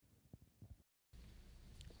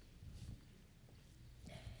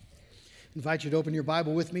invite you to open your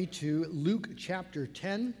Bible with me to Luke chapter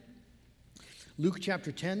 10. Luke chapter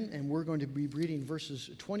 10, and we're going to be reading verses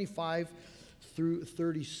 25 through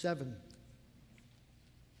 37.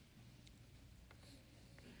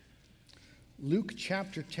 Luke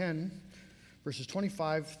chapter 10, verses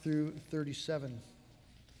 25 through 37.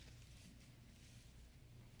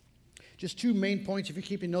 Just two main points. If you're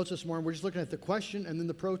keeping notes this morning, we're just looking at the question and then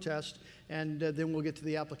the protest, and then we'll get to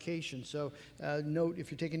the application. So note,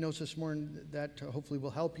 if you're taking notes this morning, that hopefully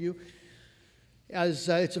will help you. As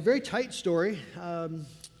it's a very tight story,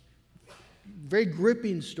 very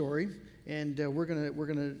gripping story, and we're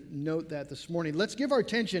gonna note that this morning. Let's give our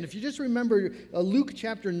attention. If you just remember Luke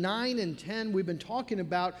chapter 9 and 10, we've been talking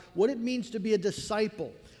about what it means to be a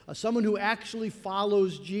disciple. Someone who actually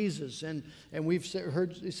follows Jesus. And we've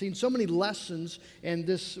seen so many lessons, and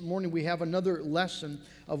this morning we have another lesson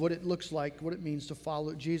of what it looks like, what it means to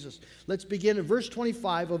follow Jesus. Let's begin at verse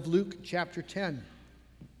 25 of Luke chapter 10.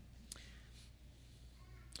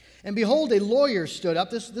 And behold, a lawyer stood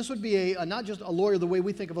up. This would be not just a lawyer the way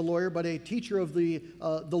we think of a lawyer, but a teacher of the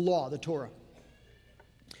law, the Torah.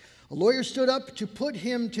 A lawyer stood up to put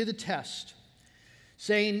him to the test,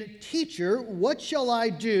 saying, "Teacher, what shall I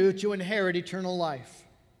do to inherit eternal life?"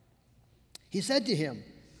 He said to him,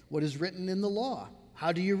 "What is written in the law?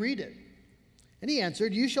 How do you read it?" And he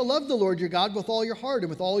answered, "You shall love the Lord your God with all your heart and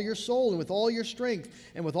with all your soul and with all your strength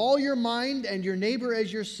and with all your mind, and your neighbor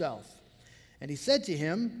as yourself." And he said to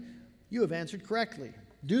him, "You have answered correctly.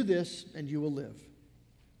 Do this and you will live."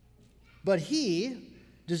 But he,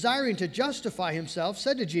 desiring to justify himself,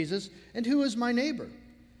 said to Jesus, "And who is my neighbor?"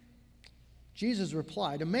 Jesus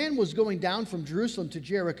replied, "A man was going down from Jerusalem to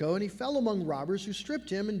Jericho, and he fell among robbers who stripped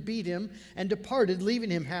him and beat him and departed,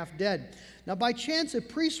 leaving him half dead. Now by chance a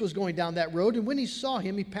priest was going down that road, and when he saw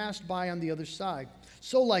him, he passed by on the other side.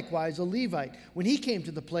 So likewise a Levite, when he came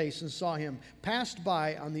to the place and saw him, passed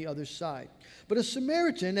by on the other side. But a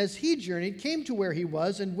Samaritan, as he journeyed, came to where he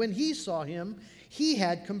was, and when he saw him, he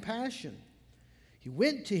had compassion. He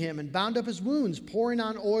went to him and bound up his wounds, pouring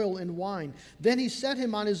on oil and wine. Then he set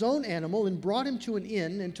him on his own animal and brought him to an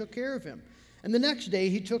inn and took care of him. And the next day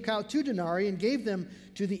he took out 2 denarii and gave them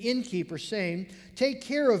to the innkeeper, saying, 'Take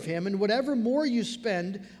care of him, and whatever more you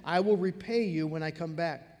spend, I will repay you when I come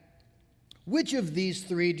back.' Which of these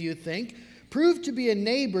 3, do you think, proved to be a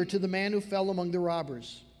neighbor to the man who fell among the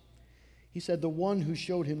robbers?" He said, "The one who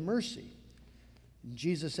showed him mercy." And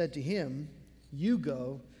Jesus said to him, "You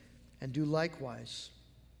go and do likewise."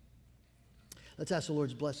 Let's ask the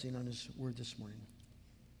Lord's blessing on his word this morning.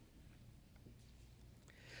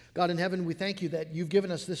 God in heaven, we thank you that you've given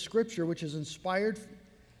us this scripture which is inspired.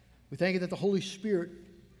 We thank you that the Holy Spirit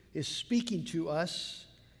is speaking to us,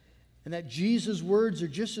 and that Jesus' words are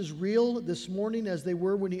just as real this morning as they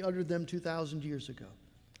were when he uttered them 2,000 years ago.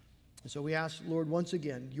 And so we ask, Lord, once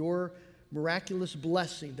again, your miraculous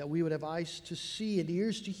blessing, that we would have eyes to see and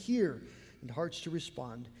ears to hear and hearts to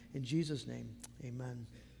respond. In Jesus' name, amen.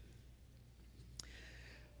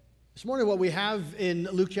 This morning, what we have in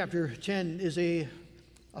Luke chapter 10 is a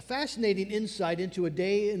fascinating insight into a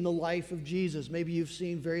day in the life of Jesus. Maybe you've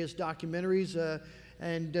seen various documentaries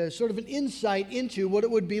and sort of an insight into what it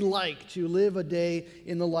would be like to live a day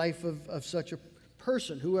in the life of such a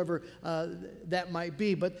person, whoever that might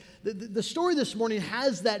be. But the story this morning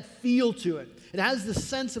has that feel to it. It has the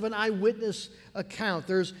sense of an eyewitness account.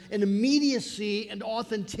 There's an immediacy and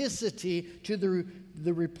authenticity to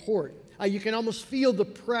the report. You can almost feel the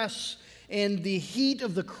press and the heat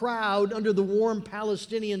of the crowd under the warm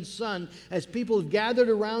Palestinian sun as people have gathered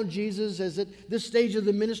around Jesus, as at this stage of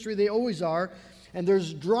the ministry they always are. And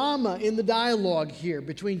there's drama in the dialogue here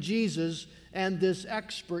between Jesus and this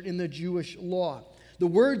expert in the Jewish law. The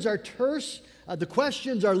words are terse. The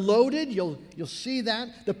questions are loaded. You'll see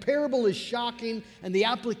that. The parable is shocking, and the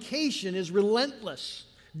application is relentless.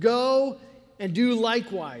 Go and do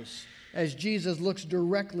likewise, as Jesus looks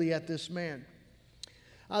directly at this man.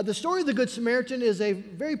 The story of the Good Samaritan is a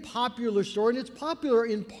very popular story, and it's popular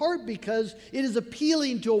in part because it is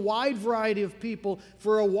appealing to a wide variety of people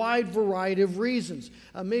for a wide variety of reasons.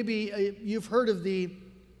 Maybe you've heard of the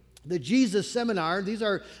Jesus Seminar. These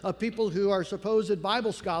are people who are supposed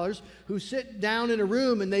Bible scholars who sit down in a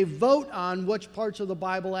room and they vote on which parts of the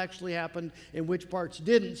Bible actually happened and which parts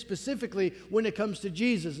didn't, specifically when it comes to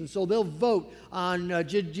Jesus. And so they'll vote on,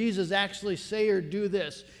 did Jesus actually say or do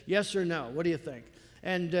this? Yes or no? What do you think?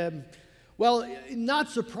 And, well, not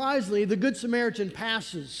surprisingly, the Good Samaritan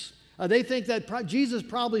passes. They think that Jesus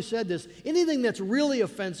probably said this. Anything that's really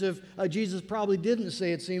offensive, Jesus probably didn't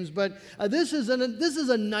say, it seems. But this is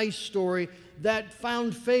a nice story that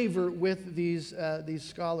found favor with these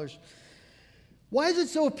scholars. Why is it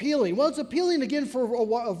so appealing? Well, it's appealing again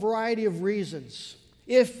for a variety of reasons.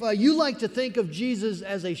 If you like to think of Jesus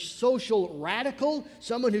as a social radical,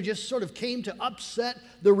 someone who just sort of came to upset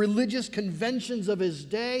the religious conventions of his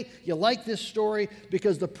day, you like this story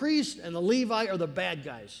because the priest and the Levite are the bad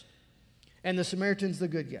guys, and the Samaritan's the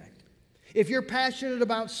good guy. If you're passionate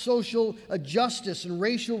about social justice and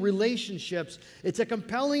racial relationships, it's a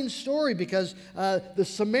compelling story because the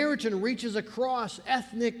Samaritan reaches across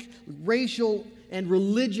ethnic, racial, and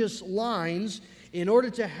religious lines in order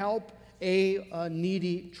to help a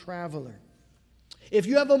needy traveler. If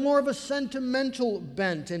you have a more of a sentimental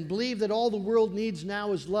bent and believe that all the world needs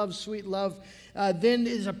now is love, sweet love, then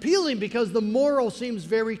it's appealing because the moral seems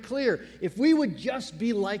very clear. If we would just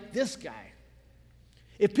be like this guy,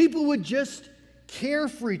 if people would just care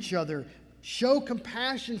for each other, show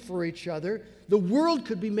compassion for each other, the world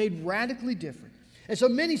could be made radically different. And so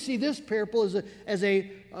many see this parable as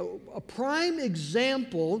a prime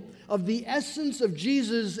example of the essence of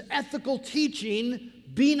Jesus' ethical teaching,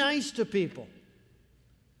 be nice to people.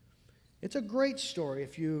 It's a great story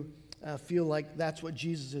if you feel like that's what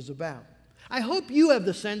Jesus is about. I hope you have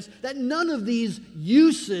the sense that none of these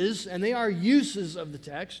uses, and they are uses of the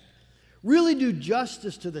text, really do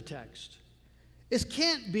justice to the text. This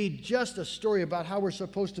can't be just a story about how we're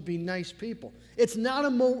supposed to be nice people. It's not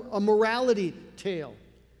a morality tale.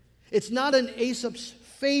 It's not an Aesop's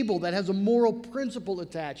fable that has a moral principle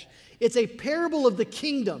attached. It's a parable of the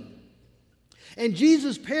kingdom. And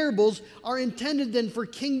Jesus' parables are intended then for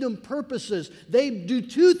kingdom purposes. They do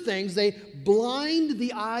two things. They blind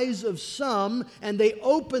the eyes of some, and they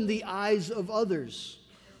open the eyes of others.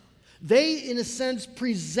 They, in a sense,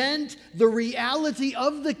 present the reality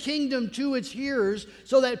of the kingdom to its hearers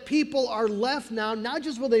so that people are left now not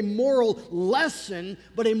just with a moral lesson,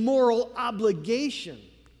 but a moral obligation.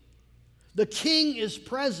 The king is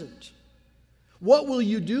present. What will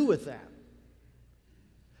you do with that?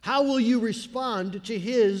 How will you respond to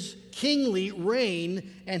his kingly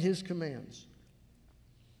reign and his commands?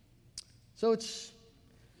 So it's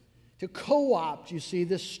to co-opt, you see,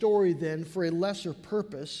 this story then for a lesser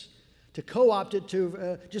purpose. To co-opt it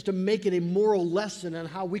to just to make it a moral lesson on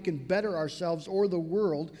how we can better ourselves or the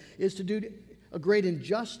world is to do a great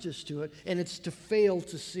injustice to it, and it's to fail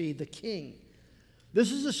to see the king.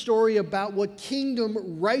 This is a story about what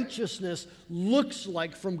kingdom righteousness looks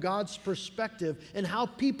like from God's perspective and how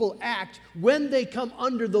people act when they come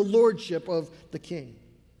under the lordship of the king.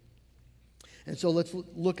 And so let's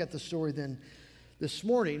look at the story then this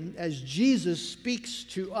morning as Jesus speaks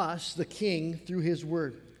to us, the king, through his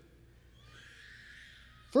word.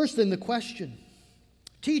 First, then, the question,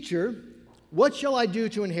 Teacher, what shall I do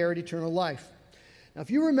to inherit eternal life? Now, if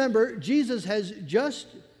you remember, Jesus has just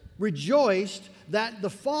rejoiced that the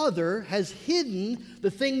Father has hidden the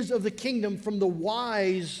things of the kingdom from the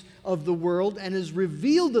wise of the world and has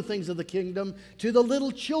revealed the things of the kingdom to the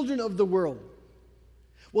little children of the world.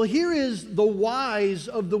 Well, here is the wise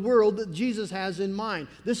of the world that Jesus has in mind.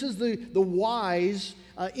 This is the wise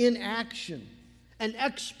in action. An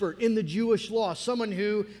expert in the Jewish law, someone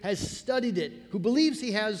who has studied it, who believes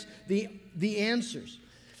he has the answers.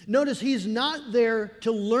 Notice he's not there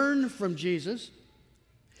to learn from Jesus.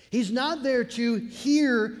 He's not there to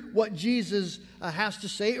hear what Jesus has to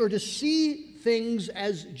say or to see things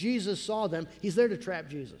as Jesus saw them. He's there to trap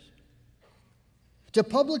Jesus. To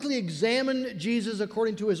publicly examine Jesus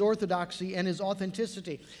according to his orthodoxy and his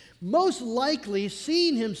authenticity. Most likely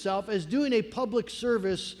seeing himself as doing a public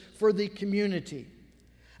service for the community.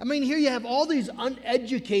 I mean, here you have all these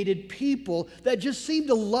uneducated people that just seem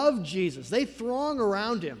to love Jesus. They throng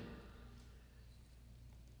around him.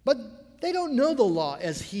 But they don't know the law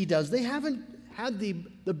as he does. They haven't had the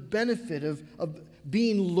benefit of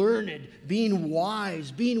being learned, being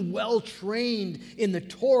wise, being well-trained in the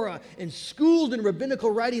Torah and schooled in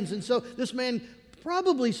rabbinical writings. And so this man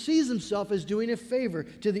probably sees himself as doing a favor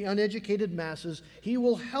to the uneducated masses. He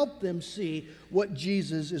will help them see what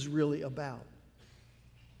Jesus is really about.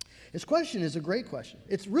 His question is a great question.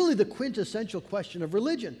 It's really the quintessential question of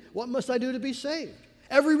religion. What must I do to be saved?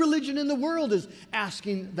 Every religion in the world is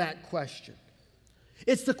asking that question.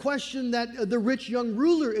 It's the question that the rich young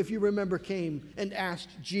ruler, if you remember, came and asked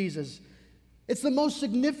Jesus. It's the most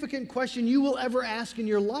significant question you will ever ask in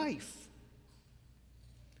your life.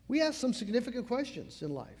 We ask some significant questions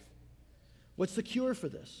in life. What's the cure for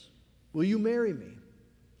this? Will you marry me?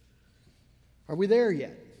 Are we there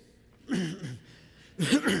yet?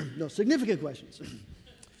 No, significant questions.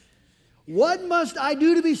 What must I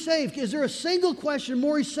do to be saved? Is there a single question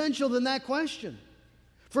more essential than that question?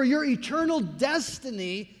 For your eternal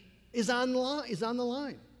destiny is on the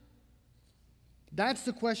line. That's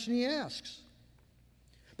the question he asks.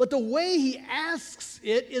 But the way he asks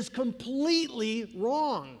it is completely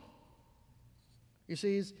wrong. You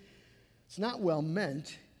see, it's not well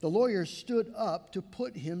meant. The lawyer stood up to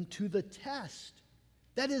put him to the test.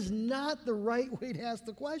 That is not the right way to ask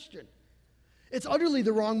the question. It's utterly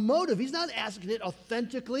the wrong motive. He's not asking it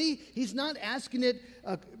authentically. He's not asking it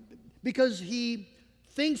because he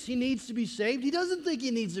thinks he needs to be saved. He doesn't think he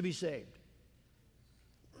needs to be saved.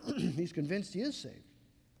 He's convinced he is saved.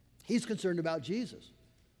 He's concerned about Jesus.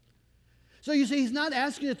 So you see, he's not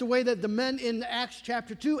asking it the way that the men in Acts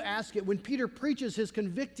chapter 2 ask it when Peter preaches his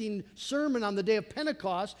convicting sermon on the day of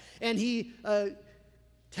Pentecost, and he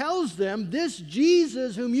tells them, this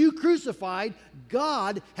Jesus whom you crucified,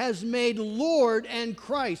 God has made Lord and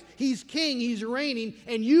Christ. He's king, he's reigning,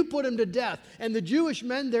 and you put him to death. And the Jewish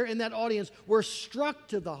men there in that audience were struck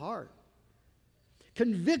to the heart,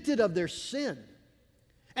 convicted of their sin.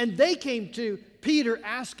 And they came to Peter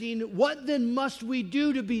asking, what then must we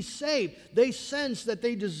do to be saved? They sensed that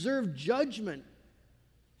they deserved judgment.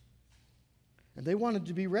 And they wanted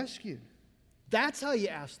to be rescued. That's how you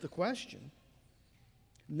ask the question.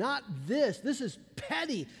 Not this. This is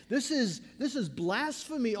petty. This is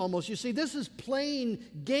blasphemy almost. You see, this is playing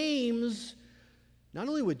games, not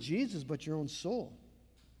only with Jesus, but your own soul.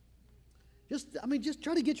 Just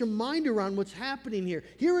try to get your mind around what's happening here.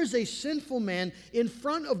 Here is a sinful man in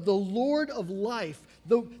front of the Lord of life,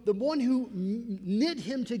 the one who knit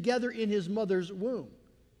him together in his mother's womb.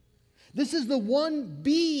 This is the one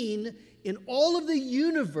being in all of the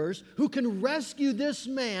universe who can rescue this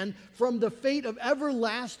man from the fate of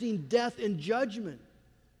everlasting death and judgment.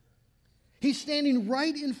 He's standing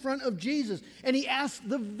right in front of Jesus, and he asks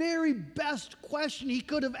the very best question he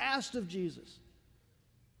could have asked of Jesus.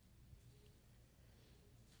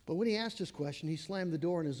 But when he asked this question, he slammed the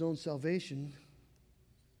door on his own salvation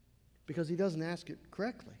because he doesn't ask it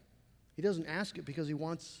correctly. He doesn't ask it because he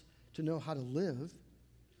wants to know how to live.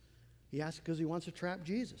 He asks it because he wants to trap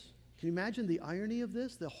Jesus. Can you imagine the irony of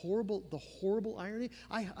this? The horrible irony?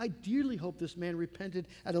 I dearly hope this man repented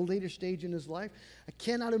at a later stage in his life. I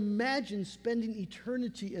cannot imagine spending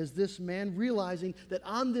eternity as this man, realizing that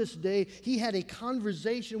on this day he had a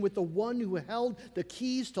conversation with the one who held the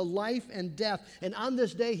keys to life and death. And on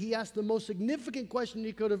this day he asked the most significant question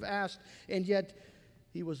he could have asked, and yet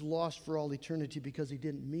he was lost for all eternity because he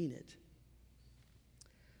didn't mean it.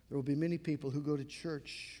 There will be many people who go to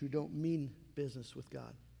church who don't mean business with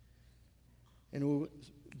God, and will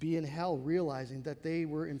be in hell realizing that they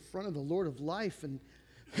were in front of the Lord of life, and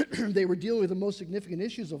they were dealing with the most significant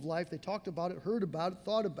issues of life. They talked about it, heard about it,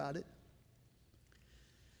 thought about it,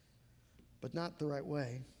 but not the right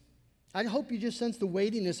way. I hope you just sense the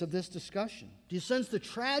weightiness of this discussion. Do you sense the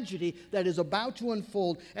tragedy that is about to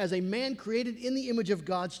unfold as a man created in the image of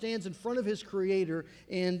God stands in front of his Creator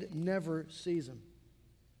and never sees him?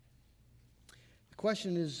 The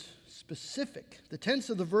question is specific. The tense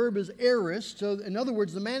of the verb is aorist. So in other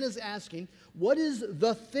words, the man is asking, what is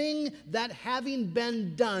the thing that having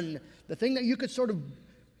been done, the thing that you could sort of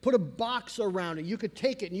put a box around it, you could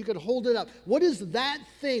take it and you could hold it up. What is that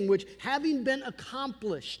thing which having been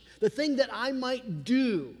accomplished, the thing that I might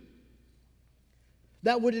do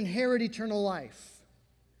that would inherit eternal life?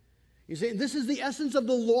 You see, this is the essence of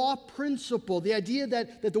the law principle, the idea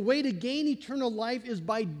that the way to gain eternal life is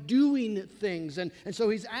by doing things. And so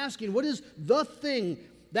he's asking, what is the thing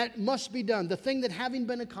that must be done, the thing that having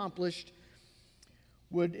been accomplished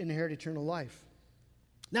would inherit eternal life?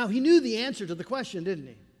 Now, he knew the answer to the question, didn't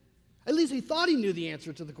he? At least he thought he knew the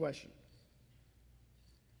answer to the question.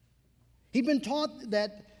 He'd been taught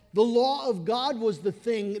that the law of God was the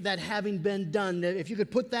thing that having been done, that if you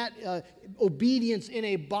could put that obedience in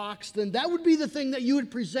a box, then that would be the thing that you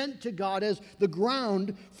would present to God as the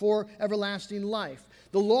ground for everlasting life.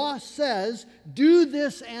 The law says, do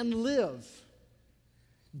this and live.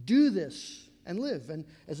 Do this and live. And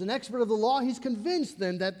as an expert of the law, he's convinced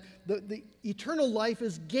then that the eternal life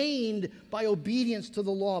is gained by obedience to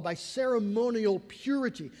the law, by ceremonial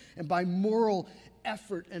purity, and by moral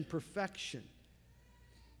effort and perfection.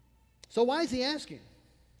 So why is he asking?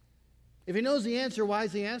 If he knows the answer, why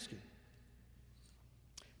is he asking?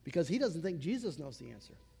 Because he doesn't think Jesus knows the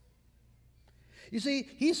answer. You see,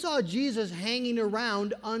 he saw Jesus hanging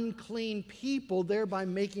around unclean people, thereby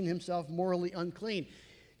making himself morally unclean.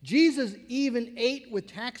 Jesus even ate with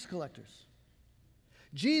tax collectors.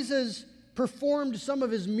 Jesus performed some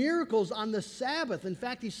of his miracles on the Sabbath. In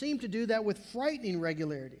fact, he seemed to do that with frightening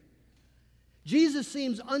regularity. Jesus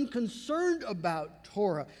seems unconcerned about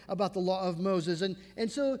Torah, about the law of Moses.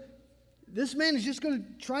 And so this man is just going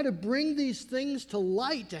to try to bring these things to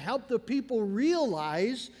light to help the people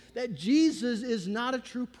realize that Jesus is not a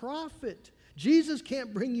true prophet, Jesus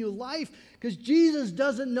can't bring you life because Jesus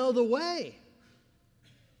doesn't know the way.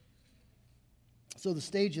 So the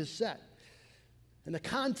stage is set. And the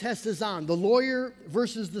contest is on. The lawyer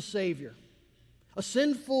versus the Savior. A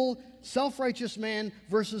sinful, self-righteous man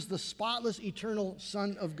versus the spotless, eternal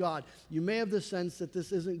Son of God. You may have the sense that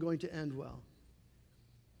this isn't going to end well.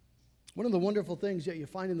 One of the wonderful things that you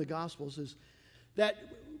find in the Gospels is that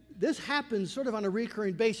this happens sort of on a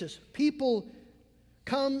recurring basis. People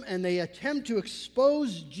come and they attempt to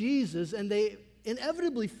expose Jesus, and they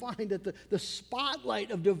inevitably find that the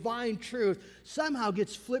spotlight of divine truth somehow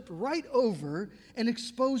gets flipped right over and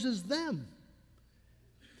exposes them.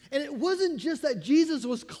 And it wasn't just that Jesus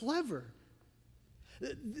was clever.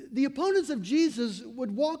 The opponents of Jesus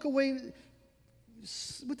would walk away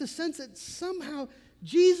with the sense that somehow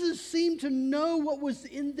Jesus seemed to know what was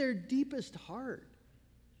in their deepest heart.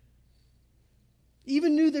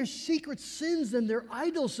 Even knew their secret sins and their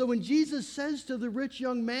idols. So when Jesus says to the rich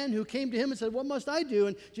young man who came to him and said, "What must I do?"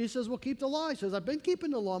 And Jesus says, "Well, keep the law." He says, "I've been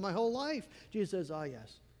keeping the law my whole life." Jesus says, "Ah,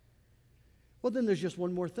 yes." Well, then there's just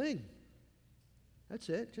one more thing. That's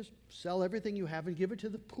it. Just sell everything you have and give it to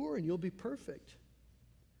the poor and you'll be perfect.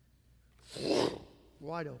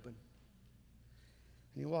 Wide open.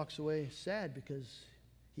 And he walks away sad because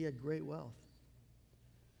he had great wealth.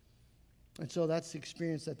 And so that's the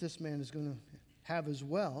experience that this man is going to have as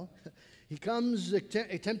well. He comes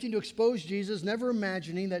attempting to expose Jesus, never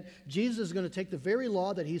imagining that Jesus is going to take the very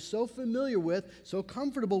law that he's so familiar with, so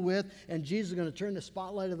comfortable with, and Jesus is going to turn the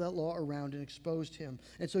spotlight of that law around and expose him.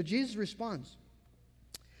 And so Jesus responds,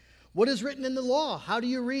 "What is written in the law? How do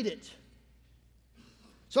you read it?"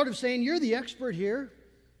 Sort of saying, "You're the expert here.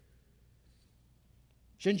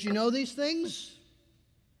 Shouldn't you know these things?"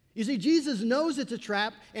 You see, Jesus knows it's a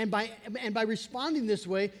trap, and by responding this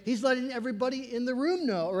way, he's letting everybody in the room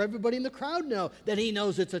know, or everybody in the crowd know, that he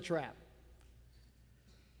knows it's a trap.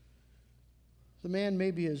 The man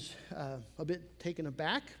maybe is a bit taken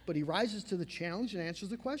aback, but he rises to the challenge and answers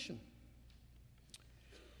the question.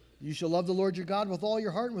 "You shall love the Lord your God with all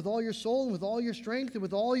your heart, and with all your soul, and with all your strength, and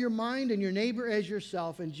with all your mind, and your neighbor as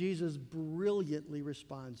yourself." And Jesus brilliantly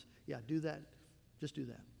responds, "Yeah, do that. Just do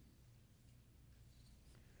that.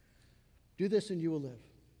 Do this and you will live."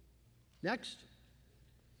 Next.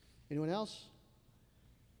 Anyone else?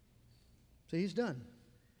 So he's done.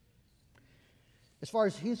 As far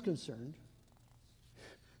as he's concerned.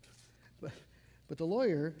 But the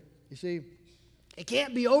lawyer, you see, it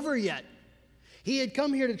can't be over yet. He had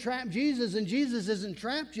come here to trap Jesus, and Jesus isn't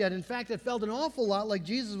trapped yet. In fact, it felt an awful lot like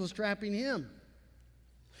Jesus was trapping him.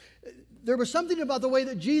 There was something about the way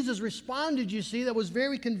that Jesus responded, you see, that was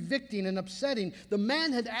very convicting and upsetting. The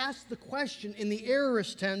man had asked the question in the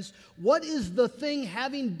aorist tense, "What is the thing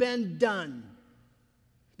having been done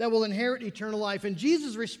that will inherit eternal life?" And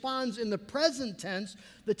Jesus responds in the present tense,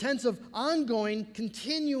 the tense of ongoing,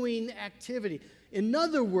 continuing activity. In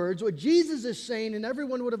other words, what Jesus is saying, and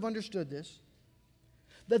everyone would have understood this,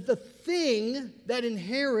 that the thing that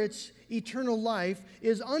inherits eternal life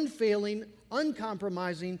is unfailing,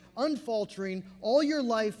 uncompromising, unfaltering, all your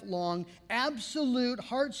life long, absolute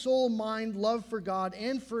heart, soul, mind, love for God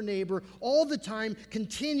and for neighbor, all the time,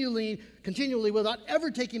 continually, without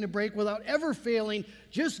ever taking a break, without ever failing.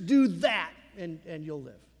 Just do that and you'll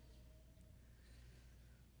live.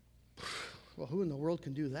 Well, who in the world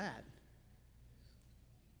can do that?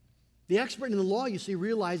 The expert in the law, you see,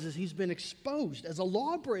 realizes he's been exposed as a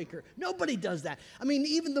lawbreaker. Nobody does that. I mean,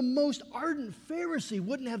 even the most ardent Pharisee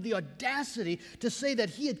wouldn't have the audacity to say that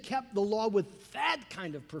he had kept the law with that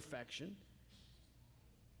kind of perfection.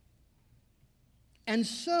 And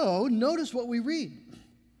so, notice what we read.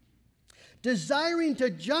 Desiring to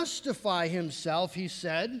justify himself, he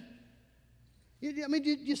said. I mean, do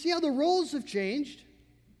you see how the roles have changed?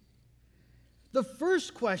 The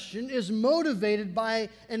first question is motivated by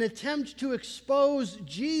an attempt to expose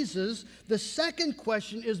Jesus. The second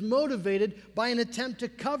question is motivated by an attempt to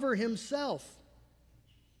cover himself.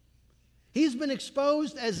 He's been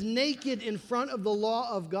exposed as naked in front of the law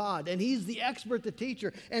of God, and he's the expert, the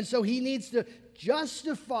teacher, and so he needs to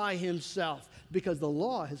justify himself because the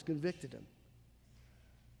law has convicted him.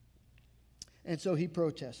 And so he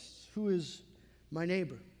protests. Who is my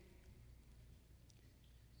neighbor?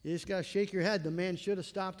 You just got to shake your head. The man should have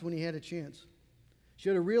stopped when he had a chance.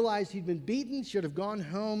 Should have realized he'd been beaten, should have gone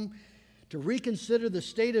home to reconsider the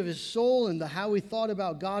state of his soul and how he thought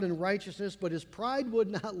about God and righteousness, but his pride would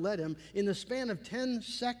not let him. In the span of 10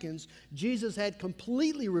 seconds, Jesus had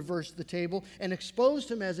completely reversed the table and exposed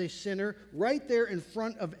him as a sinner right there in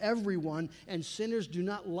front of everyone, and sinners do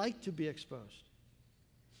not like to be exposed.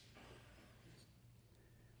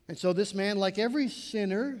 And so this man, like every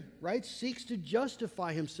sinner, right, seeks to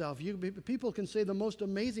justify himself. People can say the most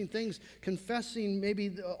amazing things, confessing maybe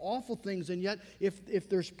the awful things, and yet if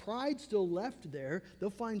there's pride still left there, they'll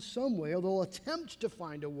find some way, or they'll attempt to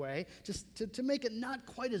find a way to make it not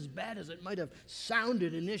quite as bad as it might have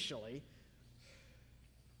sounded initially.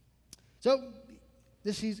 So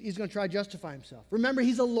he's going to try to justify himself. Remember,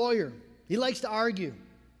 he's a lawyer. He likes to argue.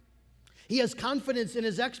 He has confidence in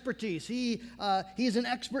his expertise. He is an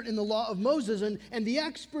expert in the law of Moses, and the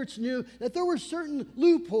experts knew that there were certain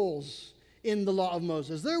loopholes in the law of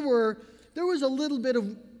Moses. There was a little bit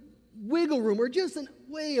of wiggle room, or just a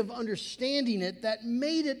way of understanding it that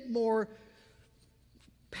made it more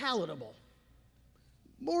palatable,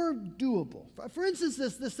 more doable. For instance,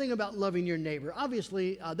 this thing about loving your neighbor.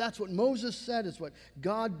 Obviously, that's what Moses said. It's what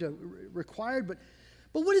God required. But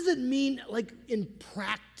what does it mean, like, in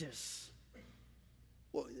practice?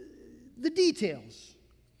 Well, the details.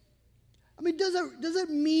 I mean, does it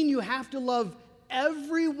mean you have to love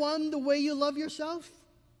everyone the way you love yourself?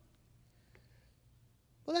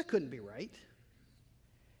 Well, that couldn't be right.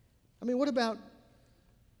 I mean, what about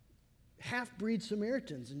half-breed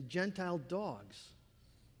Samaritans and Gentile dogs?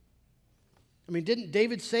 I mean, didn't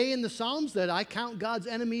David say in the Psalms that I count God's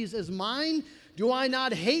enemies as mine? Do I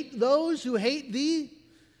not hate those who hate thee?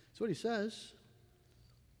 That's what he says.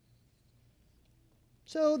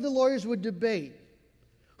 So the lawyers would debate,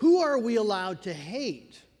 who are we allowed to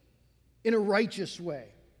hate in a righteous way?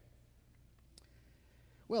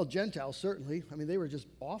 Well, Gentiles, certainly. I mean, they were just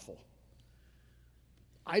awful.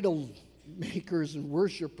 Idol makers and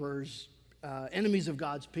worshipers, enemies of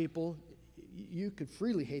God's people, you could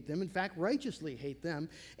freely hate them. In fact, righteously hate them.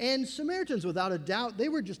 And Samaritans, without a doubt, they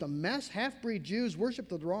were just a mess. Half-breed Jews,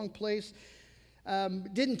 worshiped at the wrong place,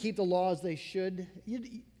 didn't keep the law as they should.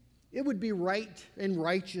 It would be right and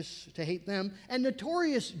righteous to hate them. And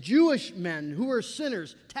notorious Jewish men who were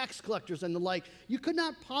sinners, tax collectors and the like, you could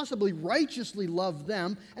not possibly righteously love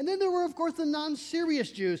them. And then there were, of course, the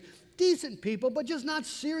non-serious Jews, decent people, but just not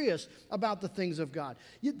serious about the things of God.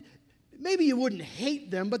 Maybe you wouldn't hate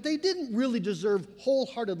them, but they didn't really deserve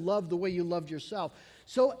wholehearted love the way you loved yourself.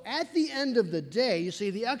 So at the end of the day, you see,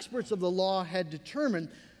 the experts of the law had determined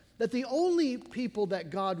that the only people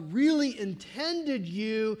that God really intended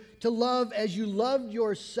you to love as you loved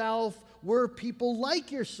yourself were people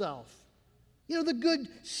like yourself. You know, the good,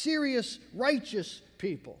 serious, righteous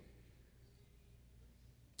people.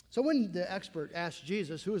 So when the expert asked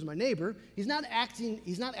Jesus, who is my neighbor, he's not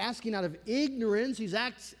asking out of ignorance, he's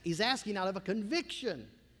asking out of a conviction.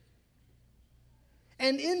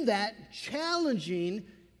 And in that, challenging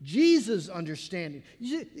Jesus' understanding.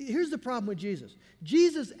 Here's the problem with Jesus.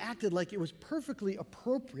 Jesus acted like it was perfectly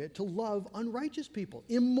appropriate to love unrighteous people,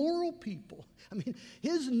 immoral people. I mean,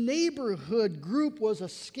 his neighborhood group was a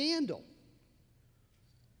scandal.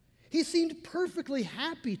 He seemed perfectly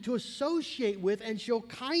happy to associate with and show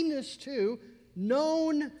kindness to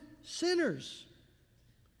known sinners.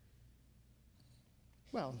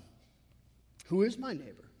 Well, who is my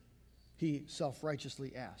neighbor? He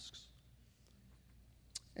self-righteously asks.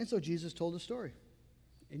 And so Jesus told a story,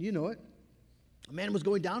 and you know it. A man was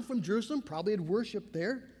going down from Jerusalem, probably had worshiped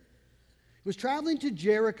there. He was traveling to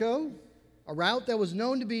Jericho, a route that was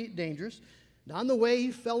known to be dangerous. And on the way,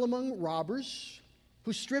 he fell among robbers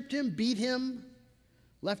who stripped him, beat him,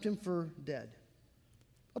 left him for dead.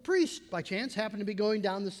 A priest, by chance, happened to be going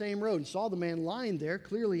down the same road and saw the man lying there,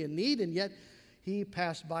 clearly in need, and yet he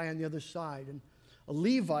passed by on the other side. And a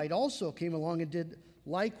Levite also came along and did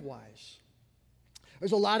likewise.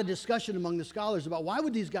 There's a lot of discussion among the scholars about why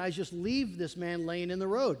would these guys just leave this man laying in the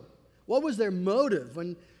road? What was their motive?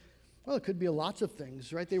 Well, it could be lots of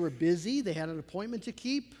things, right? They were busy. They had an appointment to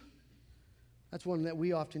keep. That's one that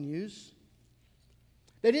we often use.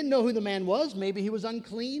 They didn't know who the man was. Maybe he was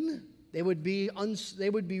unclean. They would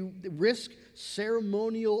risk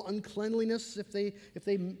ceremonial uncleanliness if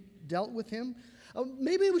they dealt with him.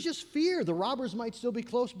 Maybe it was just fear. The robbers might still be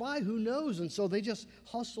close by. Who knows? And so they just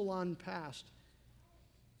hustle on past.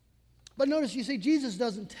 But notice, you see, Jesus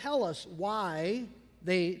doesn't tell us why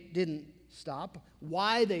they didn't stop,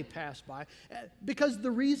 why they passed by, because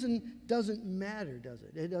the reason doesn't matter, does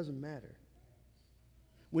it? It doesn't matter.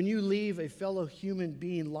 When you leave a fellow human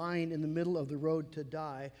being lying in the middle of the road to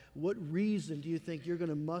die, what reason do you think you're going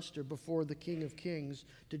to muster before the King of Kings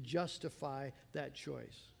to justify that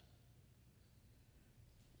choice?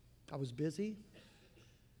 I was busy.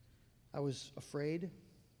 I was afraid.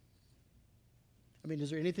 I mean,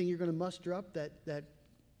 is there anything you're going to muster up that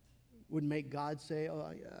would make God say,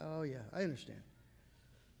 oh yeah, I understand.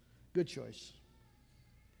 Good choice.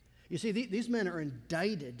 You see, these men are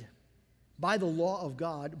indicted by the law of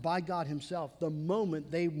God, by God himself, the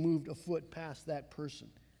moment they moved a foot past that person.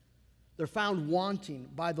 They're found wanting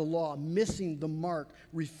by the law, missing the mark,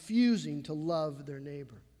 refusing to love their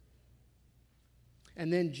neighbor.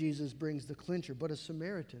 And then Jesus brings the clincher. But a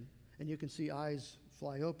Samaritan, and you can see eyes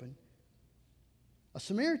fly open, a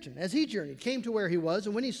Samaritan, as he journeyed, came to where he was,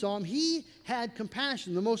 and when he saw him, he had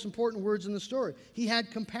compassion. The most important words in the story. He had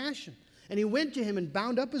compassion. And he went to him and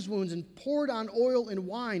bound up his wounds and poured on oil and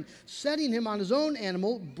wine, setting him on his own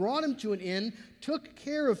animal, brought him to an inn, took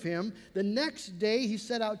care of him. The next day he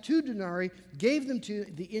set out 2 denarii, gave them to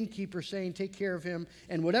the innkeeper, saying, take care of him,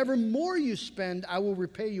 and whatever more you spend, I will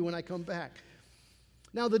repay you when I come back.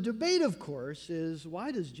 Now the debate, of course, is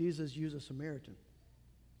why does Jesus use a Samaritan?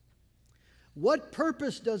 What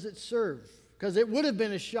purpose does it serve? Because it would have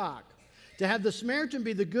been a shock to have the Samaritan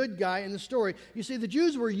be the good guy in the story. You see, the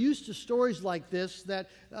Jews were used to stories like this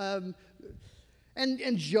and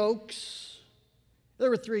jokes. There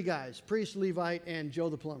were 3 guys, priest, Levite, and Joe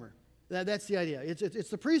the plumber. That's the idea. It's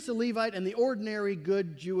the priest, the Levite, and the ordinary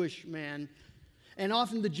good Jewish man. And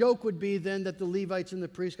often the joke would be then that the Levites and the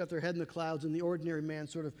priests got their head in the clouds and the ordinary man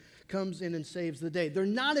sort of comes in and saves the day. They're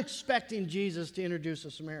not expecting Jesus to introduce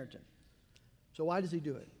a Samaritan. So why does he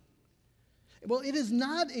do it? Well, it is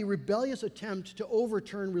not a rebellious attempt to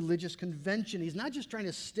overturn religious convention. He's not just trying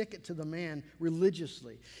to stick it to the man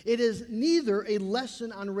religiously. It is neither a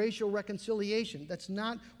lesson on racial reconciliation. That's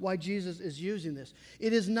not why Jesus is using this.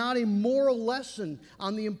 It is not a moral lesson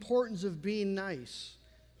on the importance of being nice.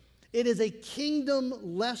 It is a kingdom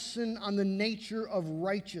lesson on the nature of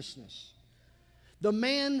righteousness. The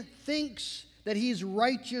man thinks that he's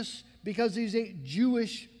righteous because he's a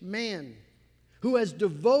Jewish man who has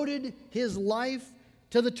devoted his life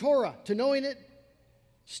to the Torah, to knowing it,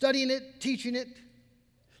 studying it, teaching it.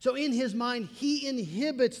 So in his mind, he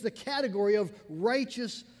inhibits the category of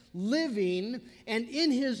righteous living, and in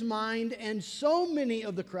his mind, and so many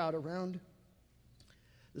of the crowd around,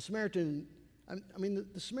 the Samaritan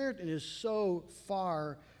is so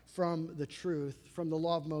far from the truth, from the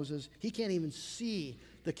law of Moses, he can't even see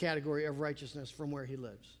the category of righteousness from where he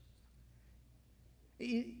lives.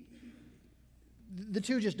 The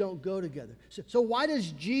two just don't go together. So why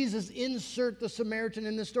does Jesus insert the Samaritan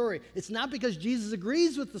in the story? It's not because Jesus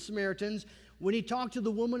agrees with the Samaritans. When he talked to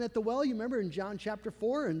the woman at the well, you remember in John chapter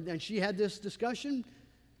 4, and she had this discussion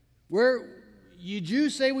where you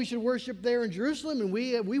Jews say we should worship there in Jerusalem, and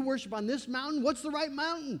we worship on this mountain. What's the right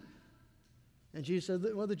mountain? And Jesus said,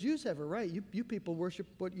 well, the Jews have it right. You people worship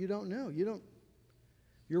what you don't know.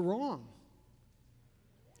 You're wrong.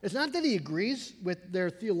 It's not that he agrees with their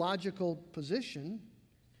theological position,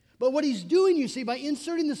 but what he's doing, you see, by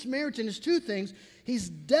inserting the Samaritan is 2 things. He's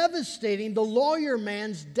devastating the lawyer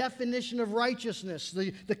man's definition of righteousness,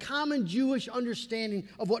 the common Jewish understanding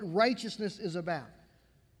of what righteousness is about.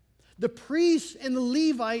 The priests and the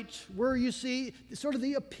Levites were, you see, sort of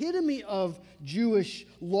the epitome of Jewish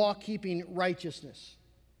law-keeping righteousness.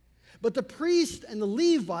 But the priest and the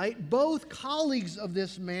Levite, both colleagues of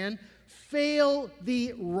this man, fail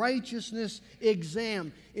the righteousness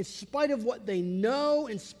exam. In spite of what they know,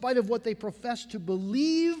 in spite of what they profess to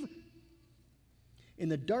believe, in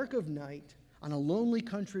the dark of night, on a lonely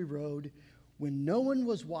country road, when no one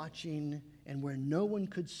was watching and where no one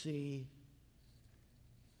could see,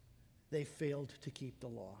 they failed to keep the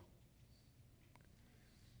law.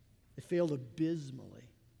 They failed abysmally.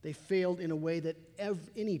 They failed in a way that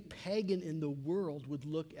any pagan in the world would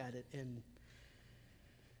look at it and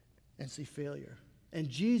see failure. And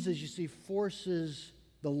Jesus, you see, forces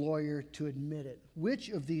the lawyer to admit it. Which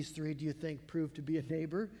of these 3 do you think proved to be a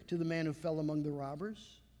neighbor to the man who fell among the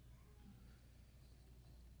robbers?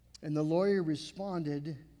 And the lawyer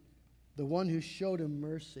responded, the one who showed him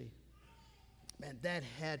mercy. Man, that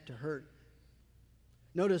had to hurt.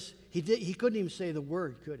 Notice, he couldn't even say the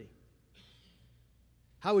word, could he?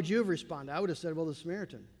 How would you have responded? I would have said, well, the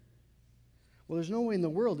Samaritan. Well, there's no way in the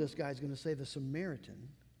world this guy's going to say the Samaritan.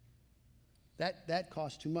 That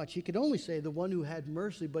cost too much. He could only say the one who had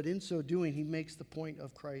mercy, but in so doing, he makes the point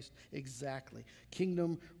of Christ exactly.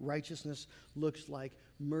 Kingdom righteousness looks like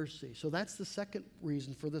mercy. So that's the second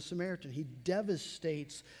reason for the Samaritan. He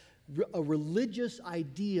devastates a religious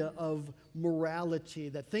idea of morality,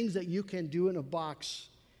 that things that you can do in a box.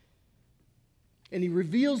 And he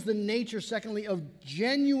reveals the nature, secondly, of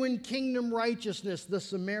genuine kingdom righteousness. The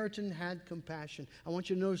Samaritan had compassion. I want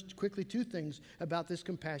you to notice quickly 2 things about this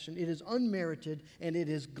compassion. It is unmerited, and it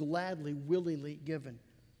is gladly, willingly given.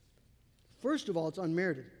 First of all, it's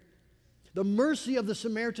unmerited. The mercy of the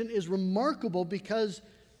Samaritan is remarkable because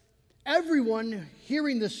everyone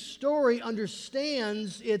hearing this story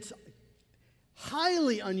understands its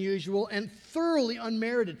highly unusual and thoroughly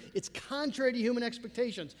unmerited. It's contrary to human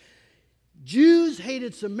expectations. Jews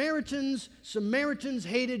hated Samaritans, Samaritans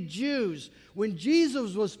hated Jews. When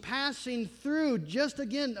Jesus was passing through, just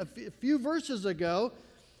again a few verses ago,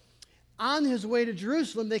 on his way to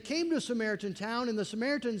Jerusalem, they came to a Samaritan town, and the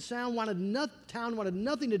Samaritan town wanted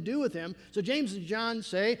nothing to do with him. So James and John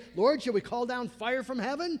say, Lord, shall we call down fire from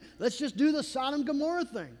heaven? Let's just do the Sodom and Gomorrah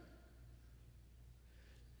thing.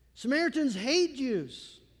 Samaritans hate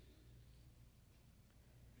Jews.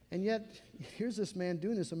 And yet, here's this man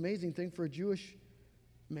doing this amazing thing for a Jewish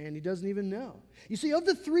man he doesn't even know. You see, of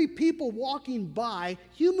the three people walking by,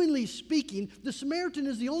 humanly speaking, the Samaritan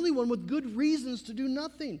is the only one with good reasons to do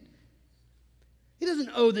nothing. He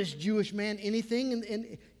doesn't owe this Jewish man anything,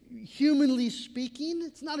 and humanly speaking,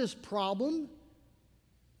 it's not his problem.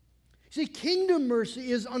 See, kingdom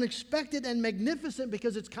mercy is unexpected and magnificent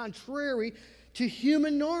because it's contrary to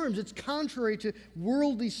human norms. It's contrary to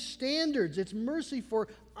worldly standards. It's mercy for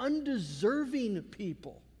undeserving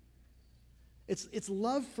people. It's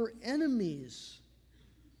love for enemies.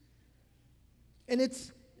 And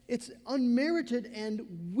it's unmerited and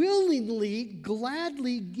willingly,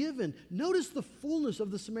 gladly given. Notice the fullness of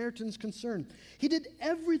the Samaritan's concern. He did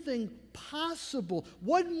everything possible.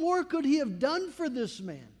 What more could he have done for this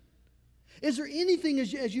man? Is there anything,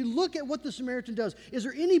 as you look at what the Samaritan does, is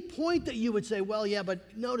there any point that you would say, well, yeah,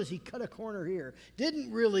 but notice he cut a corner here.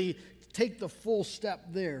 Didn't really take the full step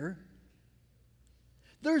there.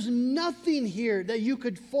 There's nothing here that you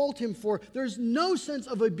could fault him for. There's no sense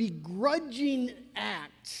of a begrudging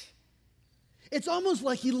act. It's almost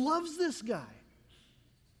like he loves this guy.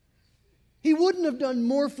 He wouldn't have done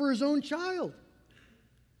more for his own child.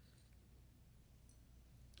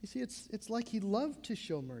 You see, it's like he loved to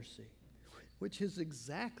show mercy, which is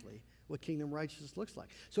exactly what kingdom righteousness looks like.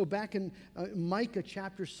 So back in Micah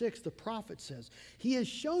chapter 6, the prophet says, He has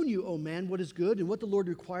shown you, O man, what is good and what the Lord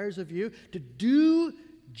requires of you, to do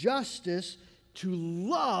justice, to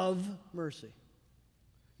love mercy.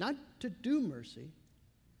 Not to do mercy,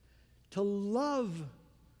 to love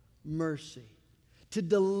mercy, to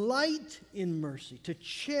delight in mercy, to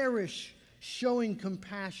cherish showing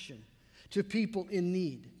compassion to people in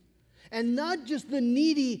need. And not just the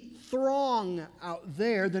needy throng out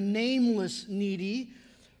there, the nameless needy,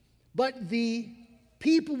 but the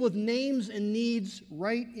people with names and needs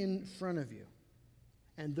right in front of you.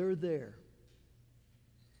 And they're there.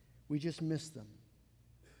 We just miss them.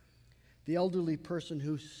 The elderly person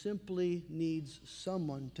who simply needs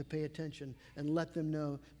someone to pay attention and let them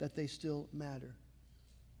know that they still matter.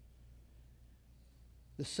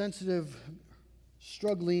 The sensitive,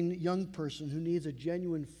 struggling young person who needs a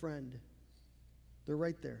genuine friend. They're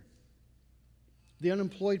right there. The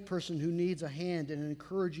unemployed person who needs a hand and an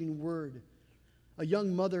encouraging word. A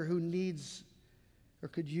young mother who needs or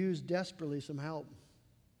could use desperately some help.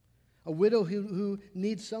 A widow who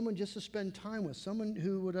needs someone just to spend time with, someone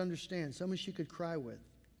who would understand, someone she could cry with.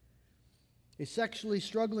 A sexually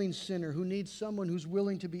struggling sinner who needs someone who's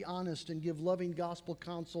willing to be honest and give loving gospel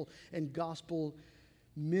counsel and gospel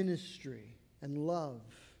ministry and love.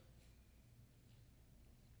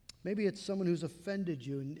 Maybe it's someone who's offended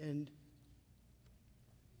you and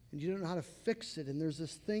you don't know how to fix it, and there's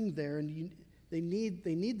this thing there, and they need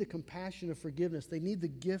the compassion of forgiveness. They need the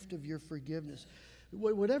gift of your forgiveness.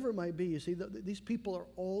 Whatever it might be, you see, these people are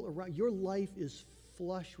all around. Your life is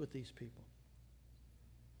flush with these people.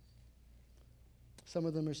 Some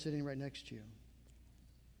of them are sitting right next to you.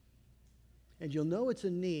 And you'll know it's a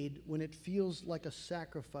need when it feels like a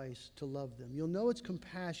sacrifice to love them. You'll know it's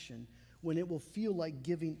compassion when it will feel like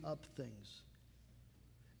giving up things.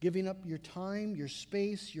 Giving up your time, your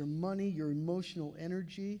space, your money, your emotional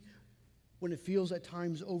energy. When it feels at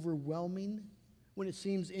times overwhelming. When it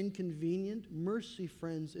seems inconvenient. Mercy,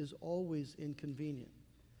 friends, is always inconvenient.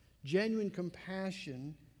 Genuine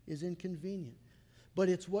compassion is inconvenient. But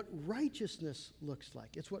it's what righteousness looks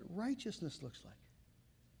like. It's what righteousness looks like.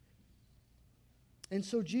 And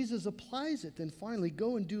so Jesus applies it, then finally,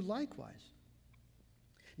 go and do likewise.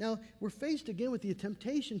 Now, we're faced again with the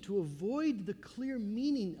temptation to avoid the clear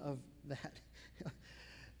meaning of that.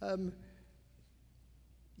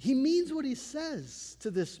 He means what he says to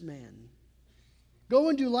this man. Go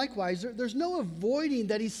and do likewise. There's no avoiding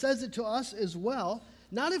that he says it to us as well.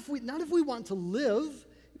 Not if we want to live.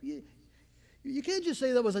 You can't just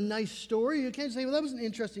say that was a nice story. You can't say, well, that was an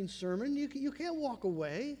interesting sermon. You can't walk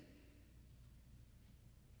away.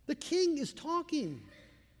 The king is talking.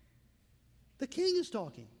 The king is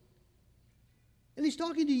talking. And he's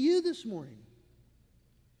talking to you this morning.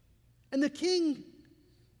 And the king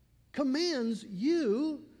commands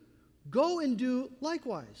you, go and do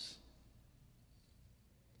likewise.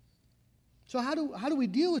 So how do we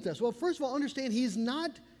deal with this? Well, first of all, understand He's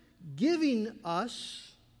not giving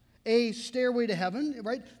us a stairway to heaven,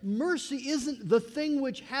 right? Mercy isn't the thing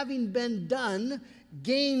which, having been done,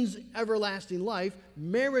 gains everlasting life,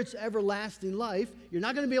 merits everlasting life. You're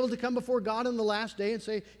not going to be able to come before God on the last day and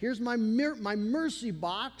say, here's my mercy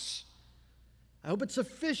box. I hope it's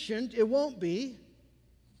sufficient. It won't be.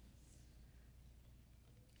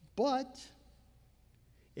 But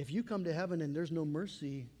if you come to heaven and there's no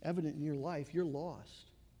mercy evident in your life, you're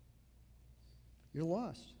lost. You're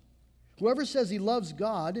lost. Whoever says he loves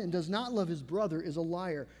God and does not love his brother is a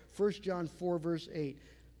liar. 1 John 4, verse 8.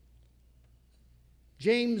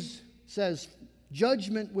 James says,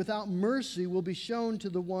 judgment without mercy will be shown to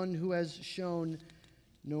the one who has shown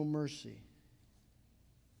no mercy.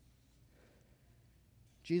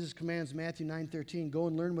 Jesus commands Matthew 9:13, go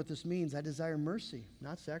and learn what this means. I desire mercy,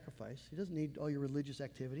 not sacrifice. He doesn't need all your religious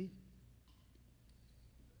activity.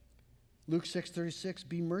 Luke 6:36,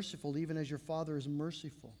 be merciful even as your Father is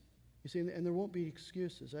merciful. You see, and there won't be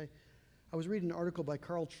excuses. I was reading an article by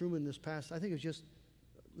Carl Trueman I think it was just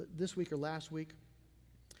this week or last week.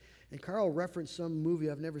 And Carl referenced some movie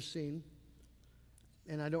I've never seen.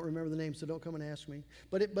 And I don't remember the name, so don't come and ask me.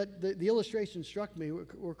 But the illustration struck me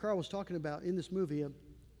where Carl was talking about in this movie, a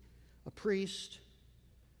priest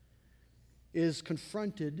is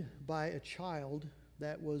confronted by a child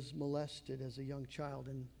that was molested as a young child,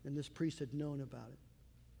 and this priest had known about it.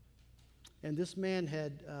 And this man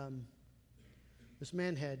had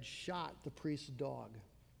shot the priest's dog.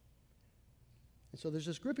 And so there's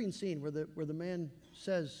this gripping scene where the man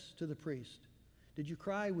says to the priest, "Did you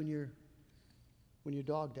cry when your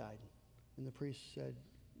dog died?" And the priest said,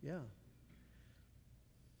 "Yeah.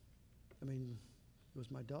 I mean, it was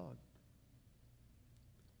my dog."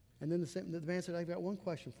 And then the man said, "I've got one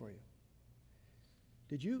question for you.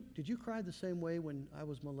 Did you cry the same way when I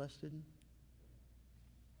was molested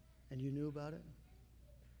and you knew about it?"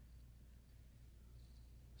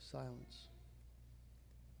 Silence.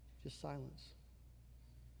 Just silence.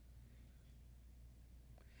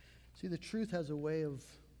 See, the truth has a way of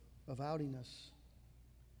outing us.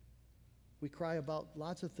 We cry about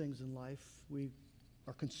lots of things in life. We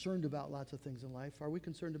are concerned about lots of things in life. Are we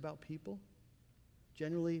concerned about people?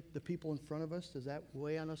 Generally, the people in front of us, does that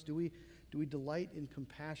weigh on us? Do we delight in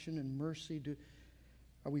compassion and mercy?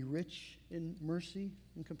 Are we rich in mercy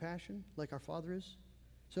and compassion like our Father is?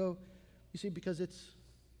 So, you see, because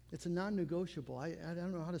it's a non-negotiable. I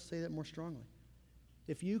don't know how to say that more strongly.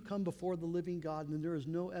 If you come before the living God and there is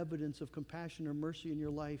no evidence of compassion or mercy in your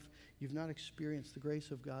life, you've not experienced the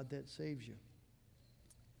grace of God that saves you.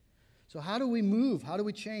 So how do we move? How do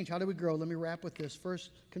we change? How do we grow? Let me wrap with this.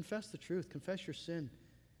 First, confess the truth. Confess your sin.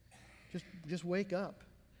 Just wake up.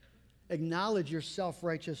 Acknowledge your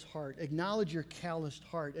self-righteous heart. Acknowledge your calloused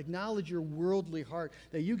heart. Acknowledge your worldly heart,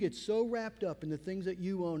 that you get so wrapped up in the things that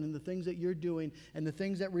you own and the things that you're doing and the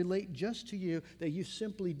things that relate just to you that you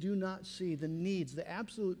simply do not see the needs, the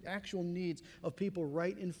actual needs of people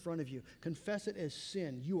right in front of you. Confess it as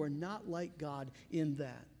sin. You are not like God in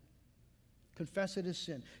that. Confess it as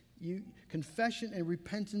sin. Confession and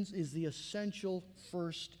repentance is the essential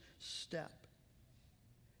first step.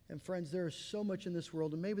 And friends, there is so much in this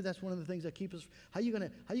world, and maybe that's one of the things that keep us. How are you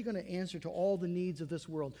going to answer to all the needs of this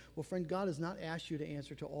world? Well, friend, God has not asked you to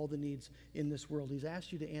answer to all the needs in this world. He's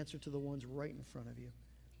asked you to answer to the ones right in front of you.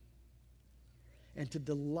 And to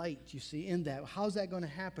delight, you see, in that. How's that going to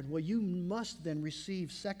happen? Well, you must then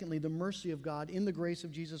receive, secondly, the mercy of God in the grace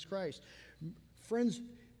of Jesus Christ. Friends,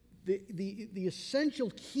 the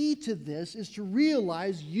essential key to this is to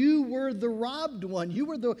realize you were the robbed one. You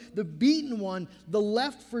were the beaten one, the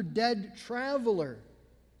left for dead traveler.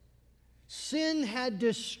 Sin had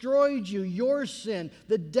destroyed you, your sin.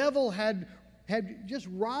 The devil had just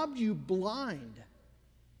robbed you blind.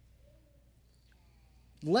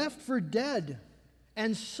 Left for dead.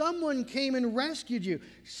 And someone came and rescued you.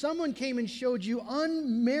 Someone came and showed you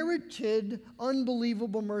unmerited,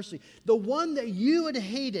 unbelievable mercy. The one that you had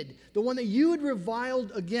hated, the one that you had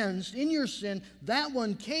reviled against in your sin, that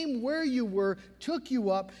one came where you were, took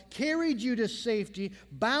you up, carried you to safety,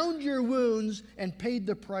 bound your wounds, and paid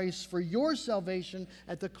the price for your salvation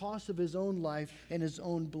at the cost of his own life and his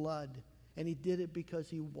own blood. And he did it because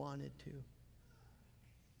he wanted to.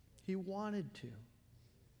 He wanted to.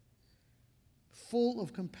 Full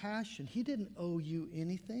of compassion. He didn't owe you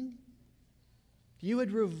anything. You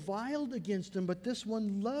had reviled against him, but this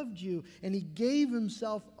one loved you, and he gave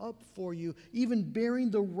himself up for you, even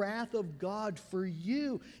bearing the wrath of God for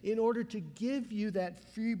you in order to give you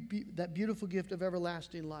that beautiful gift of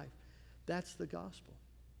everlasting life. That's the gospel.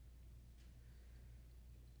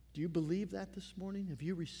 Do you believe that this morning? Have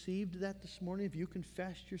you received that this morning? Have you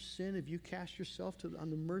confessed your sin? Have you cast yourself on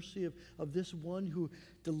the mercy of this one who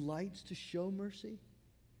delights to show mercy?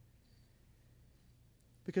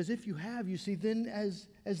 Because if you have, you see, then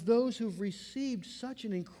as those who've received such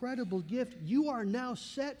an incredible gift, you are now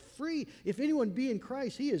set free. If anyone be in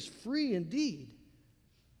Christ, he is free indeed.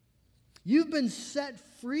 You've been set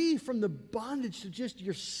free from the bondage to just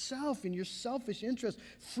yourself and your selfish interest,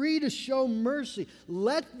 free to show mercy.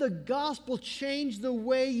 Let the gospel change the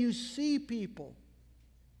way you see people.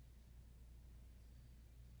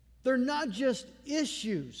 They're not just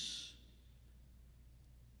issues.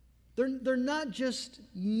 They're not just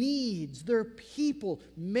needs. They're people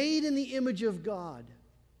made in the image of God.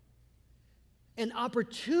 And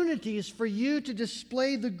opportunities for you to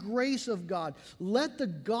display the grace of God. Let the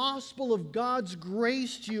gospel of God's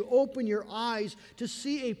grace to you open your eyes to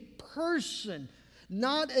see a person,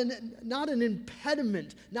 not an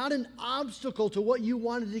impediment, not an obstacle to what you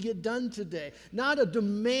wanted to get done today, not a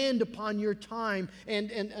demand upon your time and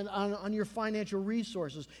on your financial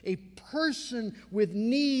resources. A person with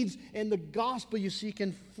needs, and the gospel, you see,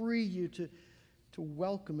 can free you to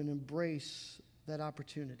welcome and embrace that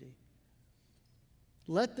opportunity.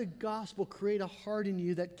 Let the gospel create a heart in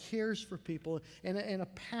you that cares for people and a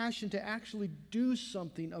passion to actually do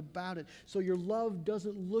something about it. So your love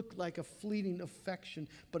doesn't look like a fleeting affection,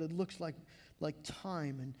 but it looks like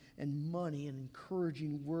time and money and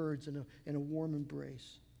encouraging words and a warm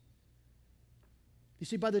embrace. You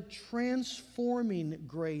see, by the transforming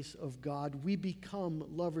grace of God, we become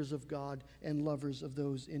lovers of God and lovers of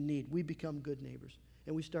those in need. We become good neighbors.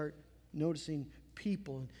 And we start noticing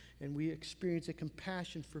people, and we experience a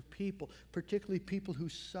compassion for people, particularly people who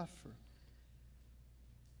suffer.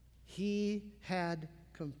 He had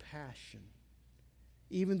compassion.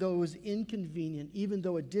 Even though it was inconvenient, even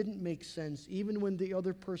though it didn't make sense, even when the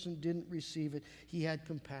other person didn't receive it, he had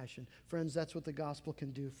compassion. Friends, that's what the gospel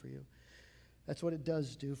can do for you. That's what it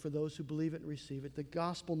does do for those who believe it and receive it. The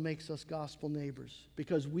gospel makes us gospel neighbors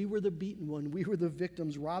because we were the beaten one. We were the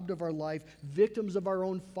victims, robbed of our life, victims of our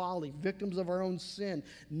own folly, victims of our own sin.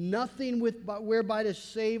 Nothing whereby to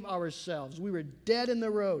save ourselves. We were dead in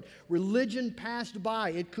the road. Religion passed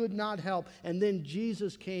by. It could not help. And then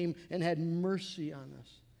Jesus came and had mercy on us.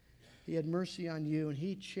 He had mercy on you, and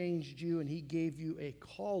he changed you, and he gave you a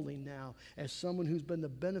calling now as someone who's been the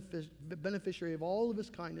beneficiary of all of his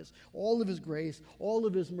kindness, all of his grace, all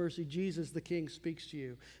of his mercy. Jesus, the King, speaks to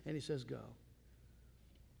you, and he says, go.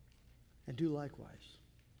 And do likewise.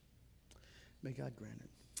 May God grant it.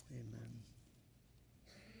 Amen.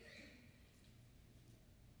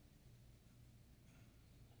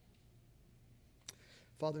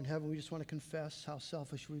 Father in heaven, we just want to confess how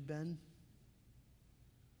selfish we've been.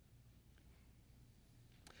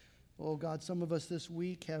 Oh God, some of us this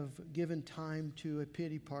week have given time to a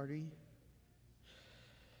pity party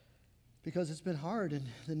because it's been hard and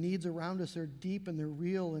the needs around us are deep and they're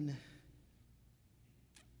real and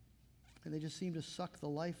they just seem to suck the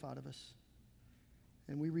life out of us.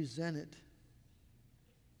 And we resent it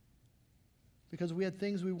because we had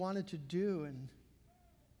things we wanted to do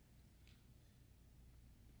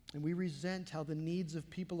and we resent how the needs of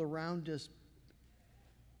people around us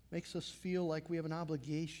makes us feel like we have an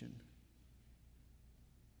obligation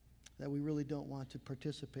that we really don't want to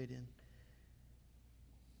participate in.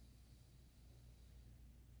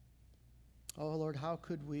 Oh Lord, how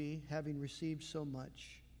could we, having received so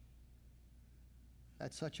much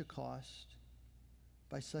at such a cost,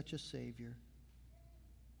 by such a Savior,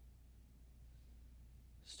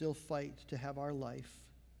 still fight to have our life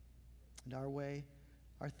and our way,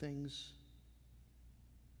 our things.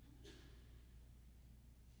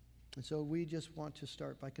 And so we just want to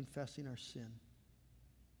start by confessing our sin.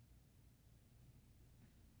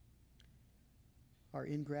 Our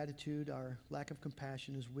ingratitude, our lack of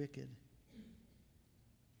compassion is wicked.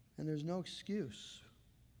 And there's no excuse.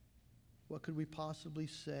 What could we possibly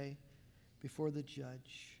say before the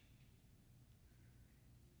judge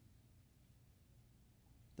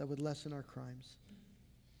that would lessen our crimes?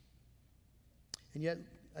 And yet,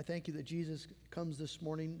 I thank you that Jesus comes this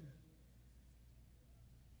morning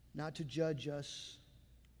not to judge us,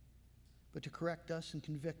 but to correct us and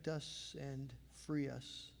convict us and free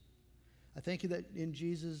us. I thank you that in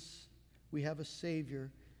Jesus we have a Savior,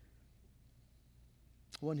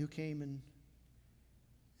 one who came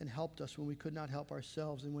and helped us when we could not help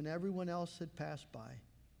ourselves and when everyone else had passed by.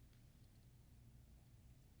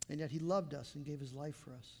 And yet he loved us and gave his life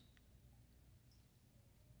for us.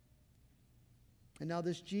 And now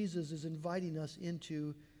this Jesus is inviting us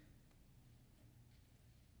into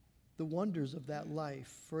the wonders of that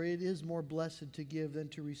life, for it is more blessed to give than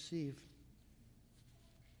to receive.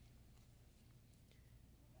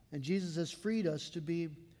 And Jesus has freed us to be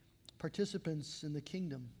participants in the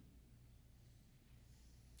kingdom.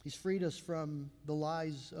 He's freed us from the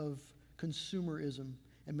lies of consumerism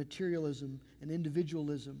and materialism and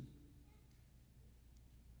individualism.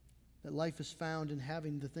 That life is found in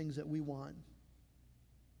having the things that we want.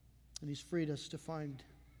 And He's freed us to find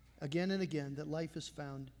again and again that life is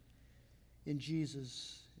found in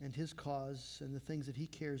Jesus and His cause and the things that He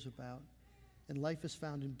cares about. And life is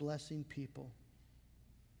found in blessing people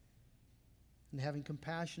and having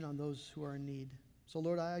compassion on those who are in need. So,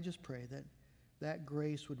 Lord, I just pray that that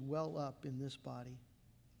grace would well up in this body,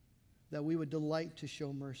 that we would delight to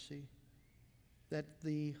show mercy, that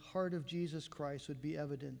the heart of Jesus Christ would be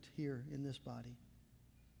evident here in this body.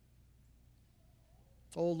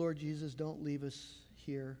 Oh, Lord Jesus, don't leave us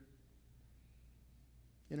here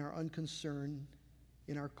in our unconcern,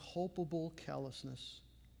 in our culpable callousness.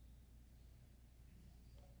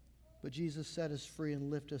 But Jesus, set us free and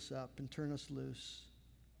lift us up and turn us loose,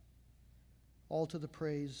 all to the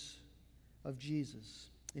praise of Jesus,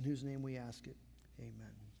 in whose name we ask it.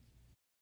 Amen.